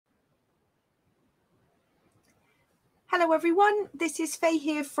Hello everyone, this is Faye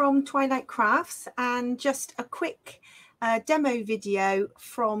here from Twilight Crafts, and just a quick demo video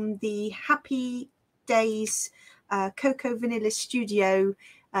from the Happy Days Cocoa Vanilla Studio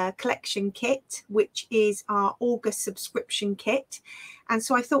collection kit, which is our August subscription kit. And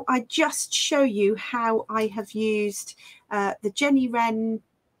so I thought I'd just show you how I have used the Jennywren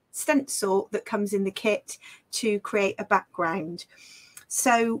Stencil that comes in the kit to create a background.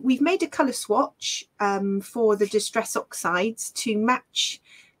 So we've made a colour swatch for the Distress Oxides to match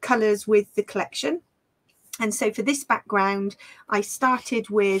colours with the collection. And so for this background, I started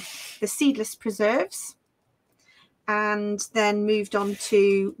with the Seedless Preserves and then moved on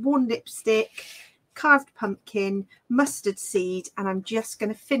to Worn Lipstick, Carved Pumpkin, Mustard Seed, and I'm just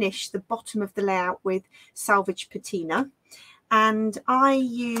going to finish the bottom of the layout with Salvage Patina. And I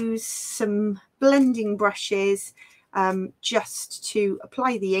use some blending brushes just to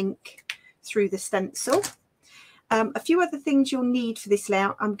apply the ink through the stencil. A few other things you'll need for this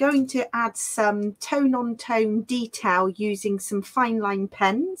layout. I'm going to add some tone-on-tone detail using some fine line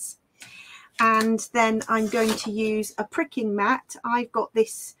pens, and then I'm going to use a pricking mat. I've got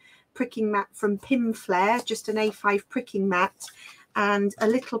this pricking mat from Pin Flare, just an A5 pricking mat, and a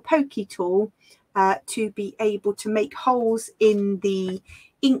little pokey tool to be able to make holes in the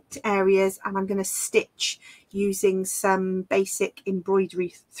inked areas, and I'm going to stitch using some basic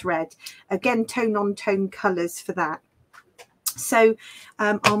embroidery thread. Again, tone-on-tone colours for that. So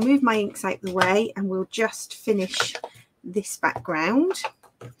I'll move my inks out the way and we'll just finish this background.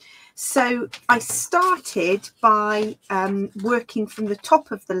 So I started by working from the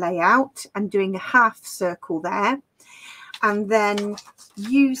top of the layout and doing a half circle there, and then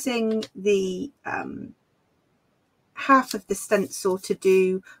using the half of the stencil to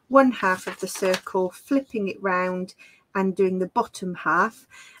do one half of the circle, flipping it round and doing the bottom half,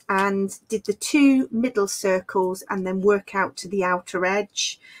 and did the two middle circles and then work out to the outer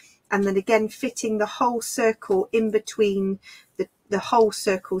edge, and then again fitting the whole circle in between the whole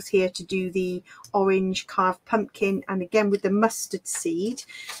circles here to do the orange carved pumpkin, and again with the mustard seed.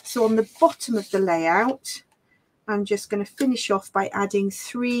 So on the bottom of the layout, I'm just going to finish off by adding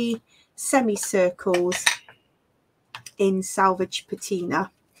 3 semicircles in Salvage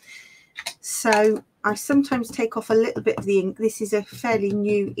Patina. So I sometimes take off a little bit of the ink. This is a fairly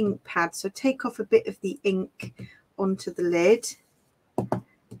new ink pad, so take off a bit of the ink onto the lid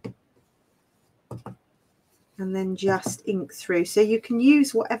and then just ink through. So you can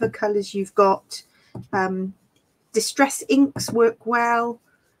use whatever colours you've got. Distress inks work well,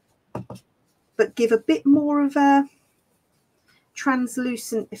 but give a bit more of a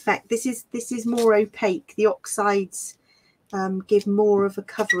translucent effect. This is more opaque. The oxides give more of a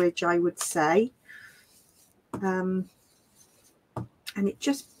coverage, I would say, and it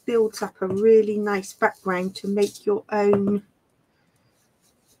just builds up a really nice background to make your own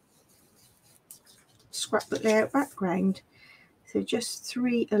scrapbook layout background. So just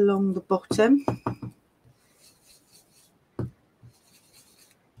 3 along the bottom.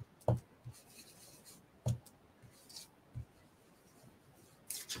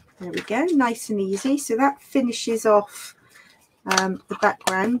 There we go, nice and easy. So that finishes off the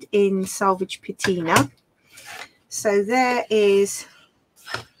background in Salvage Patina. So there is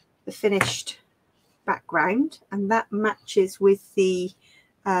the finished background, and that matches with the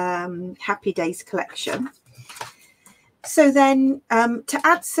Happy Days collection. So then to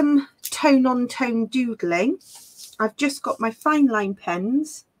add some tone-on-tone doodling, I've just got my fine line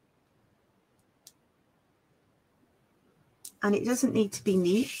pens, and it doesn't need to be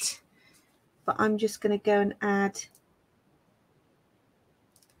neat, but I'm just going to go and add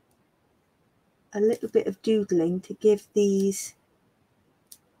a little bit of doodling to give these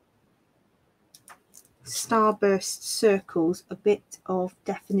starburst circles a bit of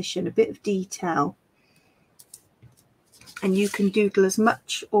definition, a bit of detail. And you can doodle as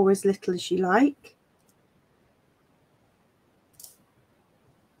much or as little as you like.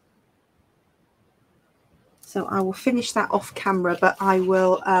 So I will finish that off camera, but I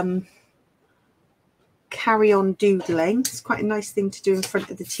will carry on doodling. It's quite a nice thing to do in front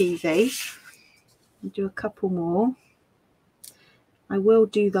of the TV. I'll do a couple more. I will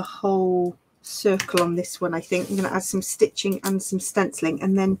do the whole circle on this one. I think I'm going to add some stitching and some stenciling,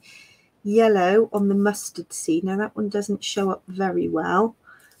 and then yellow on the mustard seed. Now that one doesn't show up very well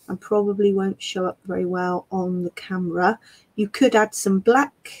and probably won't show up very well on the camera. You could add some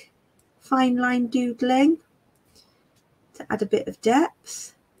black fine line doodling to add a bit of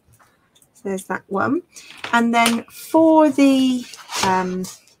depth. So there's that one. And then for the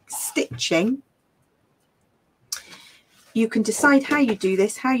stitching, you can decide how you do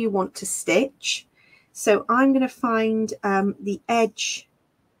this, how you want to stitch. So I'm going to find the edge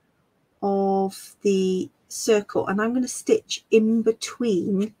of the circle, and I'm going to stitch in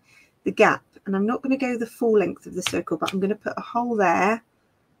between the gap, and I'm not going to go the full length of the circle, but I'm going to put a hole there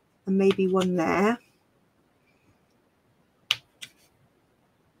and maybe one there.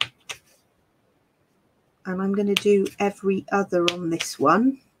 And I'm going to do every other on this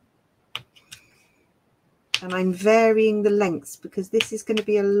one. And I'm varying the lengths because this is going to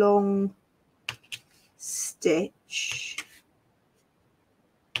be a long stitch.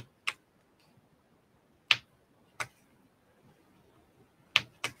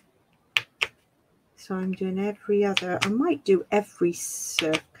 So I'm doing every other. I might do every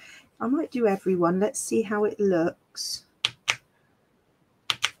circle. I might do every one. Let's see how it looks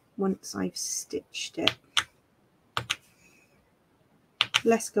once I've stitched it.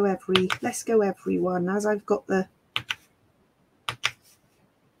 Let's go every one as I've got the,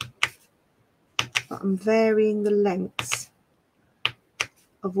 but I'm varying the lengths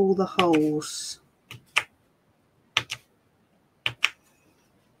of all the holes.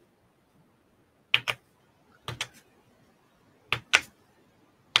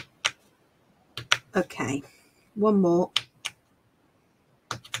 Okay, one more.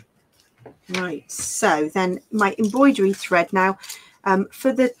 Right, so then my embroidery thread now,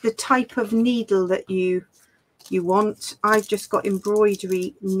 for the type of needle that you want, I've just got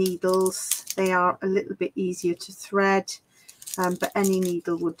embroidery needles. They are a little bit easier to thread, but any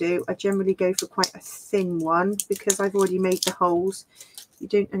needle will do. I generally go for quite a thin one because I've already made the holes. You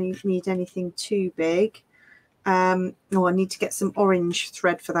don't need anything too big. Oh, I need to get some orange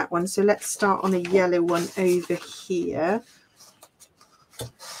thread for that one. So let's start on a yellow one over here.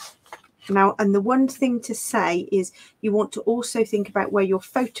 Now, and the one thing to say is you want to also think about where your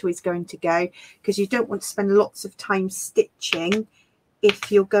photo is going to go, because you don't want to spend lots of time stitching if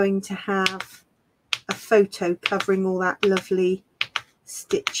you're going to have a photo covering all that lovely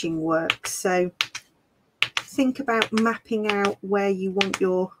stitching work. So think about mapping out where you want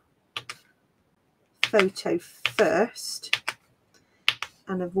your photo first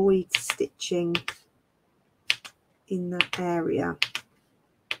and avoid stitching in that area.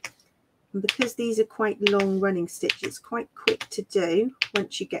 And because these are quite long running stitches, quite quick to do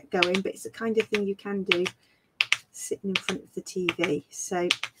once you get going, but it's the kind of thing you can do sitting in front of the TV. So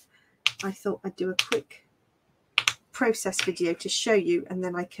I thought I'd do a quick process video to show you, and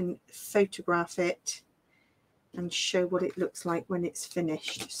then I can photograph it and show what it looks like when it's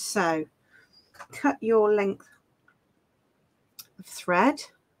finished. So cut your length of thread,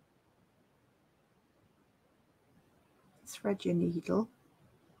 thread your needle,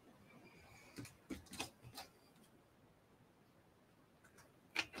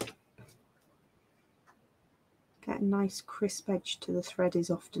 get a nice crisp edge to the thread is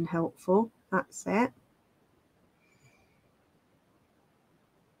often helpful. That's it.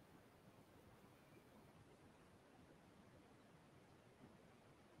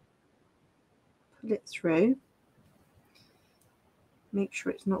 Pull it through. Make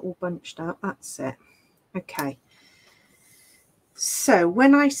sure it's not all bunched up. That's it. Okay. So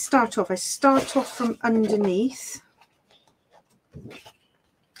when I start off from underneath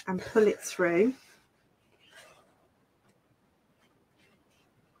and pull it through.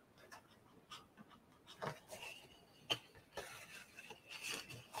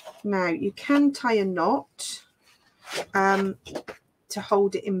 Now you can tie a knot to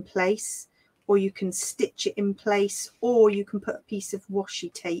hold it in place, or you can stitch it in place, or you can put a piece of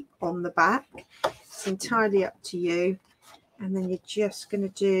washi tape on the back. It's entirely up to you. And then you're just going to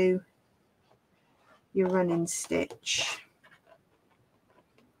do your running stitch.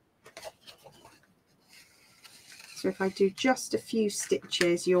 So if I do just a few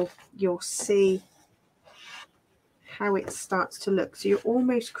stitches, you'll see how it starts to look. So you're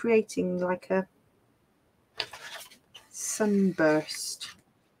almost creating like a sunburst.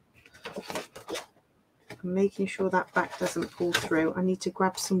 I'm making sure that back doesn't pull through. I need to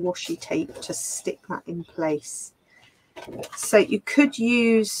grab some washi tape to stick that in place. So you could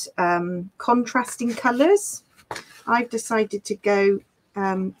use contrasting colours. I've decided to go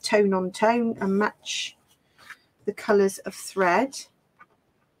tone on tone and match the colours of thread.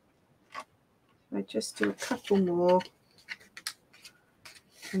 I just do a couple more,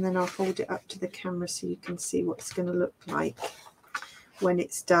 and then I'll hold it up to the camera so you can see what it's going to look like when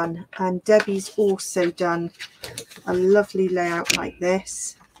it's done. And Debbie's also done a lovely layout like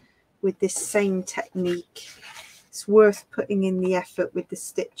this with this same technique. It's worth putting in the effort with the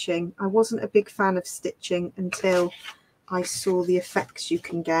stitching. I wasn't a big fan of stitching until I saw the effects you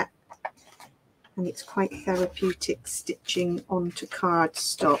can get, and it's quite therapeutic stitching onto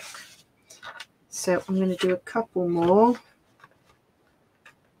cardstock. So I'm going to do a couple more.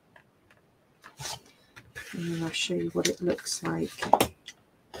 And then I'll show you what it looks like.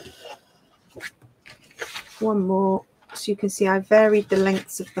 One more. So you can see I varied the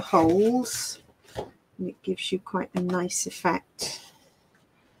lengths of the holes. And it gives you quite a nice effect.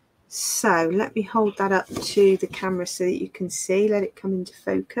 So let me hold that up to the camera so that you can see. Let it come into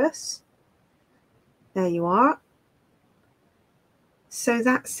focus. There you are. So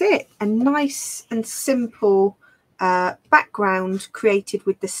that's it. A nice and simple background created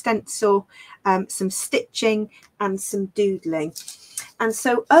with the stencil, some stitching and some doodling. And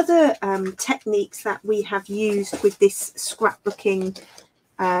so other techniques that we have used with this scrapbooking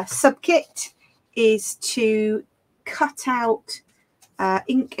sub-kit is to cut out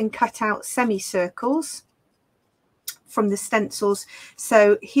ink and cut out semicircles from the stencils.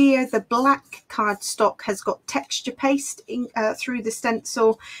 So here the black cardstock has got texture paste through the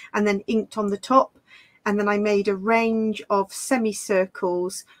stencil and then inked on the top. And then I made a range of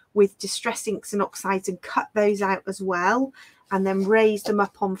semicircles with distress inks and oxides and cut those out as well, and then raised them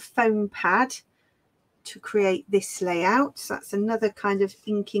up on foam pad to create this layout. So that's another kind of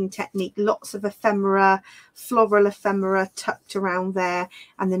inking technique. Lots of ephemera, floral ephemera tucked around there,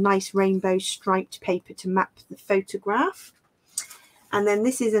 and the nice rainbow striped paper to map the photograph. And then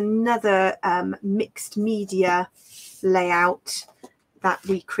this is another mixed media layout that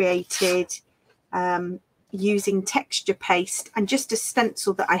we created using texture paste and just a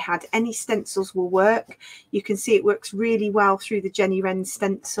stencil that I had. Any stencils will work. You can see it works really well through the Jennywren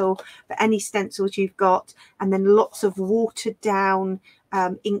Stencil, but any stencils you've got, and then lots of watered down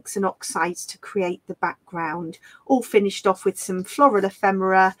inks and oxides to create the background, all finished off with some floral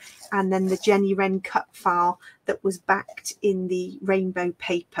ephemera and then the Jennywren cut file that was backed in the rainbow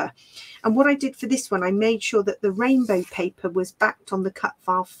paper. And what I did for this one, I made sure that the rainbow paper was backed on the cut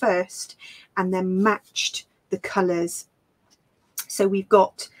file first and then matched the colours. So we've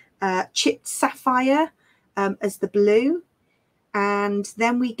got chipped sapphire as the blue, and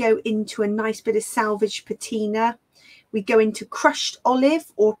then we go into a nice bit of salvage patina. We go into crushed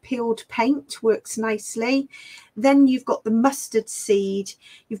olive or peeled paint, works nicely. Then you've got the mustard seed.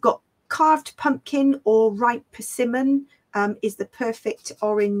 You've got carved pumpkin or ripe persimmon is the perfect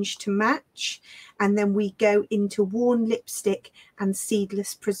orange to match. And then we go into worn lipstick and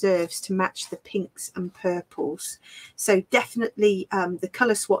seedless preserves to match the pinks and purples. So definitely the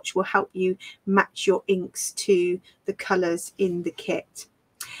colour swatch will help you match your inks to the colours in the kit.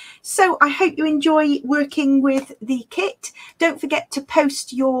 So I hope you enjoy working with the kit. Don't forget to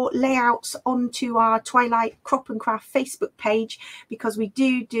post your layouts onto our Twilight Crop and Craft Facebook page, because we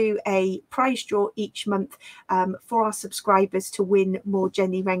do a prize draw each month for our subscribers to win more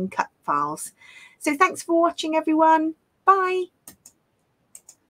Jennywren cut files. So thanks for watching, everyone. Bye.